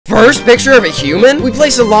first picture of a human? We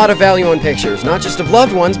place a lot of value on pictures, not just of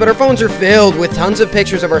loved ones, but our phones are filled with tons of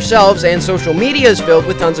pictures of ourselves, and social media is filled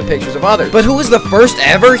with tons of pictures of others. But who was the first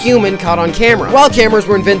ever human caught on camera? While cameras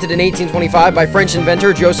were invented in 1825 by French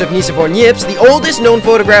inventor Joseph Nicephore Niepce, the oldest known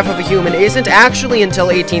photograph of a human isn't actually until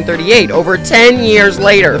 1838, over 10 years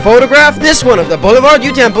later. The photograph? This one of the Boulevard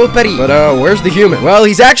du Temple, Paris. But where's the human? Well,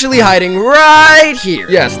 he's actually hiding right here.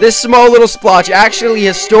 Yes, this small little splotch actually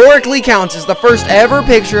historically counts as the first ever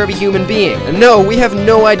picture of a human being. And no, we have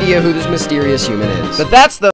no idea who this mysterious human is. But that's the